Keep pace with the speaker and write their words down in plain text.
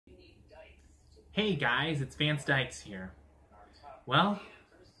Hey guys, it's Vance Dykes here. Well,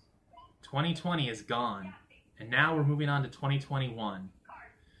 2020 is gone, and now we're moving on to 2021.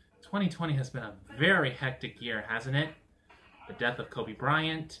 2020 has been a very hectic year, hasn't it? The death of Kobe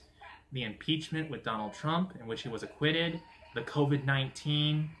Bryant, the impeachment with Donald Trump, in which he was acquitted, the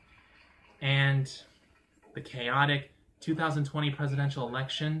COVID-19, and the chaotic 2020 presidential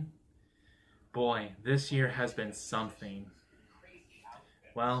election. Boy, this year has been something.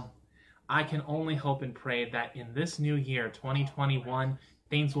 Well, I can only hope and pray that in this new year, 2021,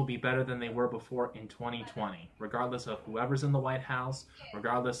 things will be better than they were before in 2020, regardless of whoever's in the White House,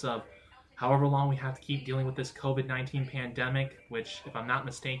 regardless of however long we have to keep dealing with this COVID-19 pandemic, which, if I'm not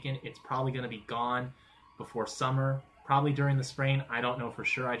mistaken, it's probably going to be gone before summer, probably during the spring. I don't know for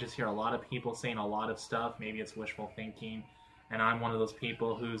sure. I just hear a lot of people saying a lot of stuff. Maybe it's wishful thinking, and I'm one of those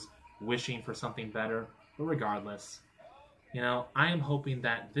people who's wishing for something better. But regardless, I am hoping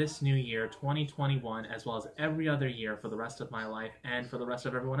that this new year, 2021, as well as every other year for the rest of my life and for the rest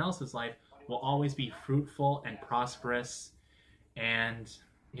of everyone else's life, will always be fruitful and prosperous. And,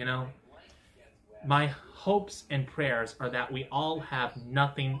 my hopes and prayers are that we all have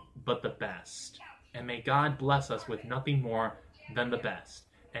nothing but the best. And may God bless us with nothing more than the best.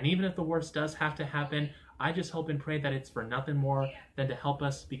 And even if the worst does have to happen, I just hope and pray that it's for nothing more than to help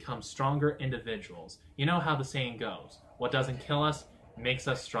us become stronger individuals. You know how the saying goes, what doesn't kill us makes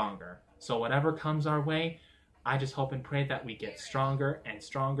us stronger. So whatever comes our way, I just hope and pray that we get stronger and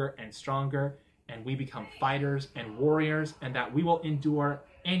stronger and stronger, and we become fighters and warriors, and that we will endure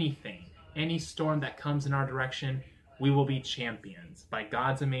anything, any storm that comes in our direction. We will be champions by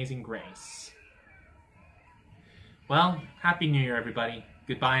God's amazing grace. Well, Happy New Year, everybody.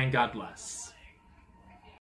 Goodbye and God bless.